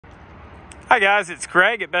Hi guys, it's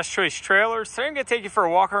Greg at Best Choice Trailers. Today I'm going to take you for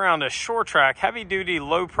a walk around a Sure-Trac heavy-duty,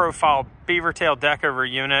 low-profile Beavertail Deckover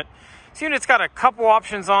unit. This unit's got a couple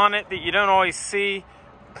options on it that you don't always see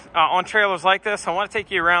on trailers like this. I want to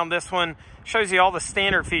take you around this one. Shows you all the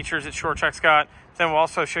standard features that Sure-Trac's got. Then we'll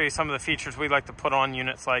also show you some of the features we like to put on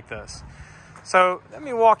units like this. So let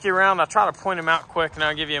me walk you around. I'll try to point them out quick and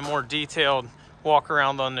I'll give you a more detailed walk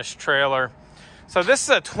around on this trailer. So this is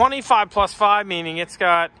a 25+5, meaning it's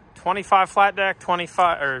got 25 flat deck, 5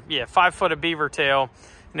 foot of Beavertail,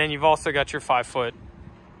 and then you've also got your 5 foot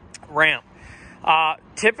ramp.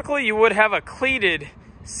 Typically you would have a cleated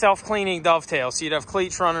self-cleaning dovetail, so you'd have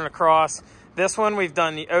cleats running across. This one we've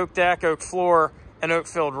done the oak deck, oak floor, and oak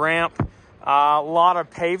filled ramp. A lot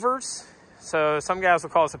of pavers, so some guys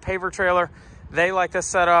will call this a paver trailer. They like this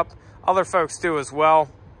setup. Other folks do as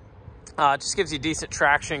well. Just gives you decent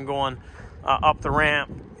traction going up the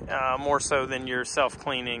ramp. More so than your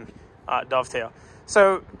self-cleaning dovetail.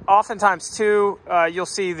 So oftentimes too, you'll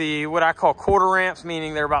see the what I call quarter ramps,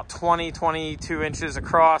 meaning they're about 22 inches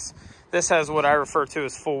across. This has what I refer to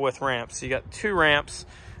as full width ramps. So you got 2 ramps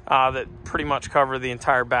that pretty much cover the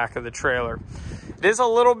entire back of the trailer. It is a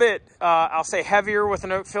little bit, I'll say, heavier with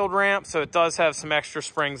an oak filled ramp, so it does have some extra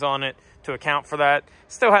springs on it to account for that.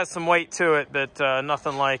 Still has some weight to it, but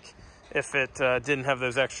nothing like if it didn't have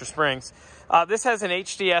those extra springs. This has an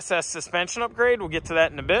HDSS suspension upgrade. We'll get to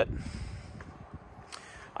that in a bit.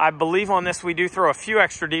 I believe on this we do throw a few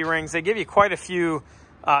extra D-rings. They give you quite a few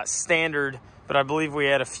standard, but I believe we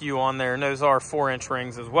add a few on there, and those are 4-inch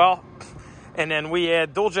rings as well. And then we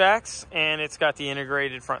add dual jacks, and it's got the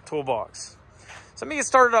integrated front toolbox. So let me get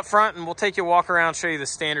started up front, and we'll take you a walk around, show you the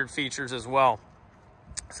standard features as well.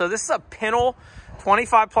 So this is a Pintle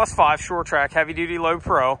 25+5 Sure-Trac heavy-duty low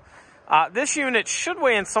pro. This unit should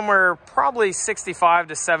weigh in somewhere probably 65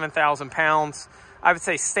 to 7,000 pounds. I would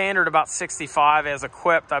say standard about 65 as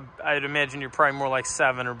equipped. I'd imagine you're probably more like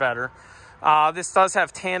 7 or better. This does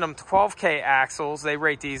have tandem 12K axles. They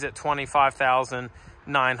rate these at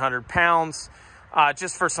 25,900 pounds.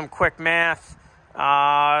 Just for some quick math,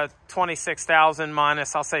 26,000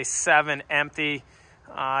 minus, I'll say 7 empty.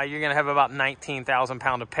 You're going to have about 19,000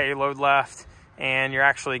 pound of payload left. And you're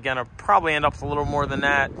actually going to probably end up with a little more than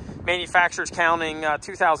that. Manufacturer's counting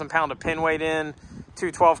 2,000 pound of pin weight in.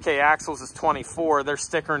 2 12K axles is 24. They're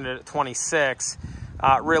stickering it at 26.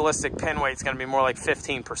 Realistic pin weight is going to be more like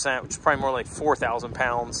 15%, which is probably more like 4,000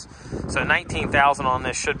 pounds. So 19,000 on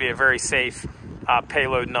this should be a very safe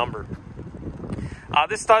payload number.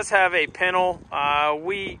 This does have a Pintle.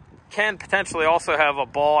 We can potentially also have a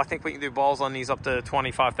ball. I think we can do balls on these up to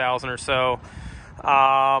 25,000 or so.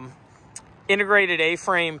 Integrated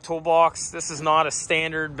A-frame toolbox. This is not a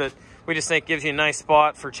standard, but we just think it gives you a nice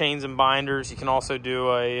spot for chains and binders. You can also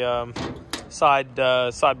do a side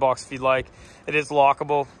box if you'd like. It is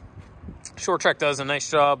lockable. Sure-Trac does a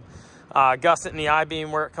nice job gusseting the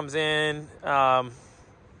I-beam where it comes in.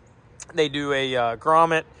 They do a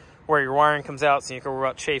grommet where your wiring comes out, so you can worry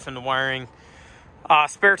about chafing the wiring.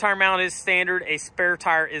 Spare tire mount is standard. A spare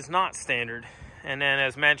tire is not standard. And then,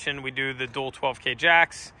 as mentioned, we do the dual 12K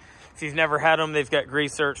jacks. If you've never had them, they've got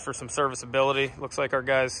grease search for some serviceability. Looks like our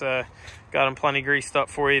guys got them plenty greased up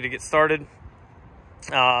for you to get started.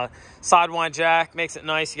 Sidewind jack makes it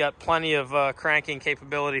nice. You got plenty of cranking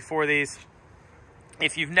capability for these.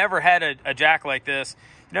 If you've never had a jack like this,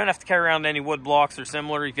 you don't have to carry around any wood blocks or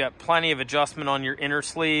similar. You've got plenty of adjustment on your inner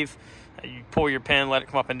sleeve. You pull your pin, let it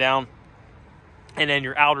come up and down. And then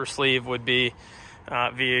your outer sleeve would be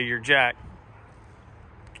via your jack.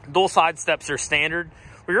 Dual side steps are standard.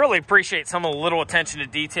 We really appreciate some of the little attention to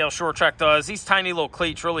detail Sure-Trac does. These tiny little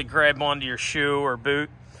cleats really grab onto your shoe or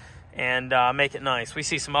boot and make it nice. We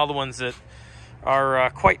see some other ones that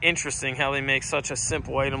are quite interesting, how they make such a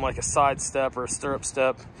simple item like a side step or a stirrup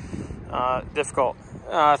step difficult.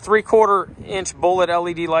 3/4 inch bullet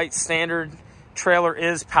LED light standard. Trailer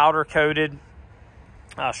is powder coated.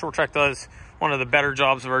 Sure-Trac does one of the better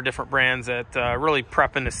jobs of our different brands at really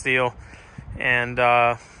prepping the steel and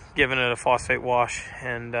giving it a phosphate wash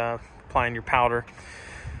and applying your powder.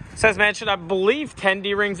 So as mentioned, I believe 10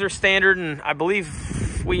 D-rings are standard, and I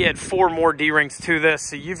believe we had 4 more D-rings to this.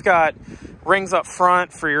 So you've got rings up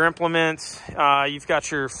front for your implements. You've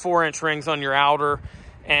got your 4-inch rings on your outer,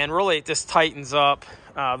 and really it just tightens up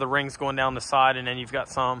the rings going down the side, and then you've got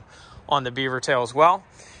some on the Beavertail as well.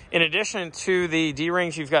 In addition to the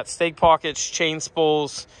D-rings, you've got stake pockets, chain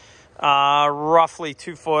spools, roughly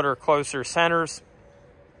 2 foot or closer centers.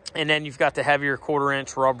 And then you've got the heavier 1/4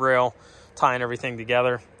 inch rub rail tying everything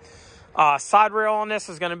together. Side rail on this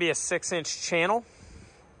is going to be a 6-inch channel.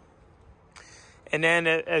 And then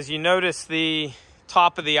as you notice, the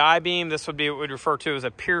top of the I-beam. This would be what we'd refer to as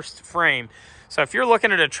a pierced frame. So if you're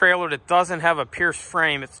looking at a trailer that doesn't have a pierced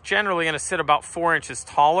frame, it's generally going to sit about 4 inches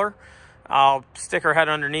taller. I'll stick our head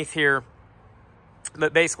underneath here.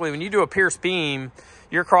 But basically, when you do a pierced beam,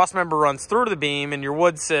 your cross member runs through the beam and your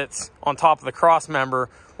wood sits on top of the cross member,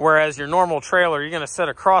 whereas your normal trailer, you're going to set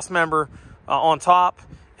a cross member on top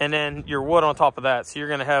and then your wood on top of that. So you're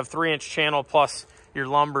going to have 3-inch channel plus your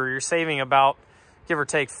lumber. You're saving about, give or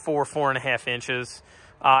take, 4.5 inches.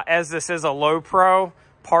 As this is a low pro,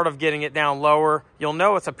 part of getting it down lower, you'll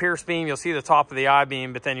know it's a pierced beam. You'll see the top of the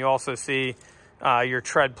I-beam, but then you also see your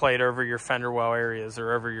tread plate over your fender well areas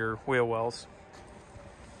or over your wheel wells.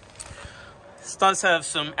 This does have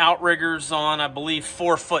some outriggers on, I believe,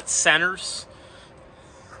 4-foot centers.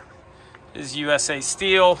 This is USA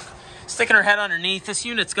steel. Sticking our head underneath, this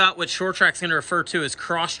unit's got what Sure-Trac's going to refer to as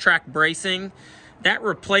cross-track bracing. That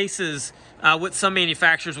replaces what some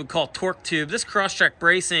manufacturers would call torque tube. This cross-track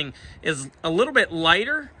bracing is a little bit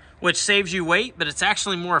lighter, which saves you weight, but it's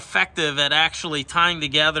actually more effective at actually tying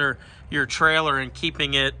together your trailer and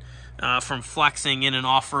keeping it from flexing in an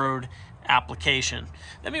off-road application.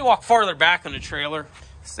 Let me walk farther back on the trailer,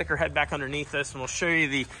 stick our head back underneath this, and we'll show you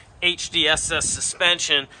the HDSS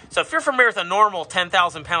suspension. So if you're familiar with a normal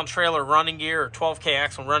 10,000 pound trailer running gear or 12K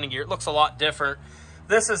axle running gear, it looks a lot different.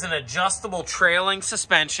 This is an adjustable trailing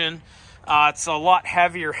suspension. It's a lot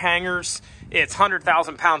heavier hangers. It's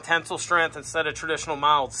 100,000 pound tensile strength instead of traditional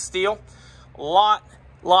mild steel. Lot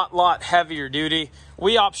heavier duty.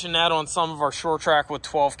 We option that on some of our Sure-Trac with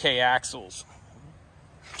 12K axles.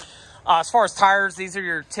 As far as tires, these are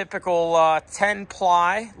your typical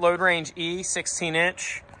 10-ply load range E,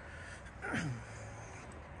 16-inch.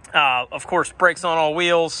 Of course, brakes on all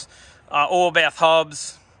wheels, oil bath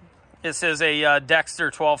hubs. This is a DEXTER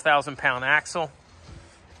 12,000 pound axle.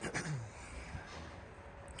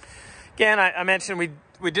 Again, I mentioned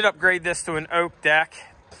we did upgrade this to an oak deck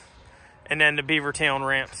and then the Beavertail and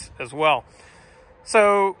ramps as well.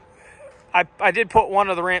 So I did put one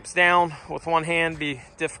of the ramps down with one hand. Be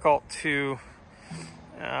difficult to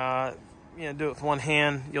do it with one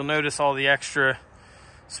hand. You'll notice all the extra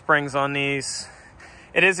springs on these.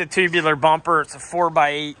 It is a tubular bumper. It's a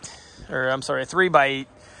 4x8, or I'm sorry, a 3x8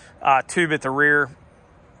 tube at the rear.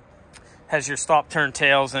 Has your stop turn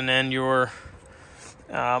tails and then your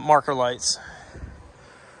marker lights.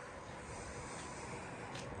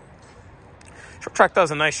 Sure-Trac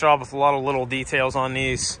does a nice job with a lot of little details on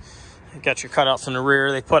these. You got your cutouts in the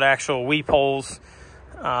rear. They put actual weep holes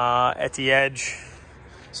at the edge,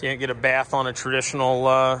 so you don't get a bath on a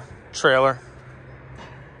traditional trailer.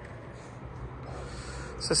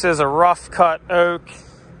 So this is a rough cut oak.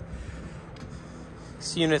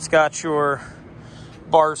 This unit's got your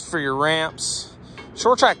bars for your ramps.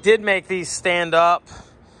 Sure-Trac did make these stand up,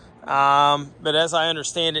 but as I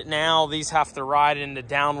understand it now, these have to ride in the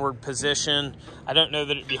downward position. I don't know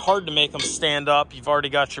that it'd be hard to make them stand up. You've already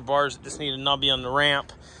got your bars that just need a nubby on the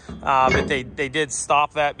ramp, but they did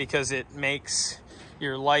stop that because it makes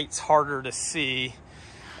your lights harder to see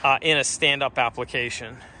in a stand-up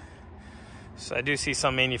application. So I do see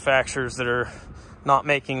some manufacturers that are not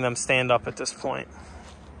making them stand up at this point.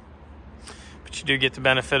 But you do get the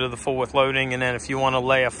benefit of the full width loading, and then if you want to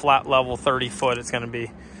lay a flat level 30 foot, it's going to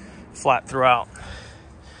be flat throughout.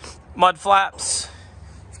 Mud flaps.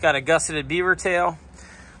 It's got a gusseted Beavertail.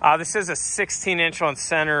 This is a 16-inch on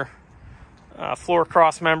center floor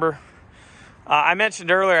cross member. I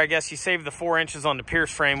mentioned earlier, I guess you saved the 4 inches on the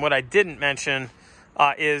pierce frame. What I didn't mention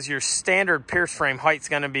is your standard pierce frame height's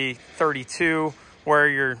going to be 32, where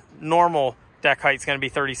your normal deck height's going to be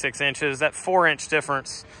 36 inches. That 4-inch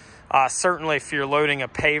difference, certainly if you're loading a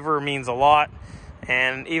paver, means a lot.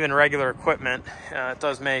 And even regular equipment, it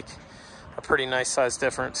does make a pretty nice size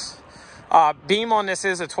difference. Beam on this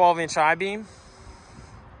is a 12-inch I-beam.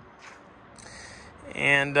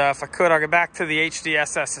 And if I could, I'll get back to the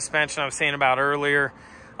HDSS suspension I was saying about earlier.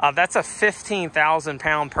 That's a 15,000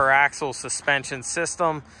 pound per axle suspension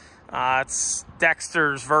system. It's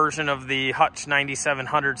Dexter's version of the Hutch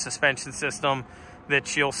 9700 suspension system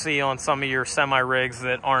that you'll see on some of your semi-rigs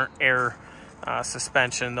that aren't air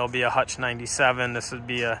suspension. There'll be a Hutch 97. This would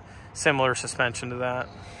be a similar suspension to that.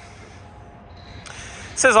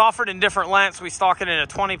 It says offered in different lengths. We stock it in a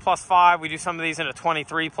 20+5. We do some of these in a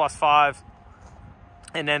 23+5.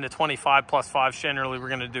 And then the 25+5 generally we're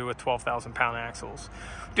going to do with 12,000 pound axles.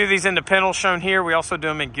 Do these in the pintle shown here. We also do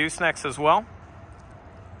them in goosenecks as well.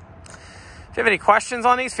 If you have any questions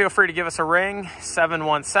on these, feel free to give us a ring,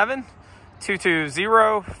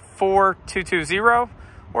 717-220-4220,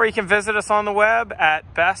 or you can visit us on the web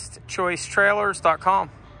at bestchoicetrailers.com.